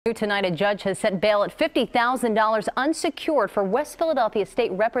Tonight, a judge has set bail at $50,000 unsecured for West Philadelphia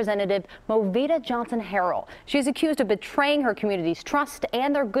State Representative Movita Johnson-Harrell. She is accused of betraying her community's trust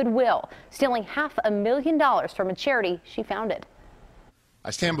and their goodwill, stealing $500,000 from a charity she founded.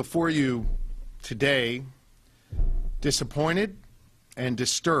 I stand before you today disappointed and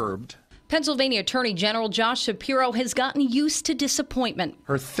disturbed. Pennsylvania Attorney General Josh Shapiro has gotten used to disappointment.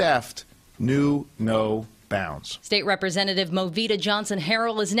 Her theft knew no bounds. State Representative Movita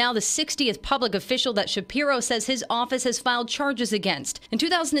Johnson-Harrell is now the 60th public official that Shapiro says his office has filed charges against. In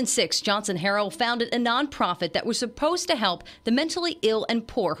 2006, Johnson-Harrell founded a nonprofit that was supposed to help the mentally ill and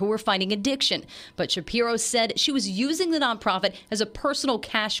poor who were fighting addiction. But Shapiro said she was using the nonprofit as a personal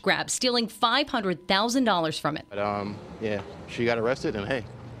cash grab, stealing $500,000 from it. Yeah, she got arrested, and hey,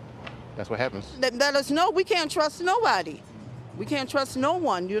 that's what happens. Let us know we can't trust nobody. We can't trust no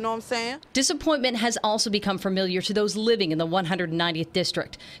one, you know what I'm saying? Disappointment has also become familiar to those living in the 190th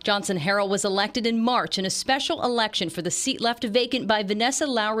district. Johnson-Harrell was elected in March in a special election for the seat left vacant by Vanessa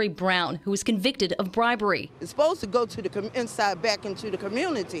Lowry Brown, who was convicted of bribery. It's supposed to go to the inside, back into the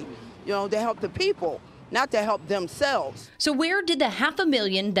community, you know, to help the people, not to help themselves. So where did the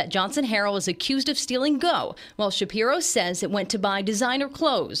 $500,000 that Johnson-Harrell is accused of stealing go? Well, Shapiro says it went to buy designer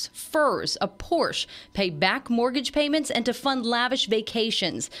clothes, furs, a Porsche, pay back mortgage payments, and to fund lavish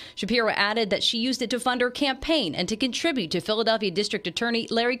vacations. Shapiro added that she used it to fund her campaign and to contribute to Philadelphia District Attorney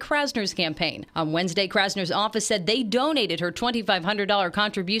Larry Krasner's campaign. On Wednesday, Krasner's office said they donated her $2,500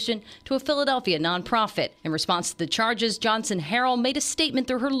 contribution to a Philadelphia nonprofit. In response to the charges, Johnson-Harrell made a statement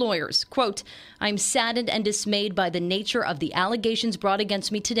through her lawyers. Quote, "I'm saddened and dismayed by the nature of the allegations brought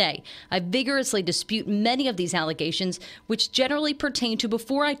against me today. I vigorously dispute many of these allegations, which generally pertain to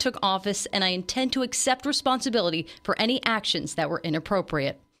before I took office, and I intend to accept responsibility for any actions that were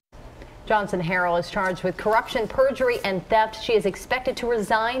inappropriate." Johnson-Harrell is charged with corruption, perjury, and theft. She is expected to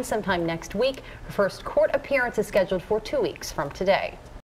resign sometime next week. Her first court appearance is scheduled for 2 weeks from today.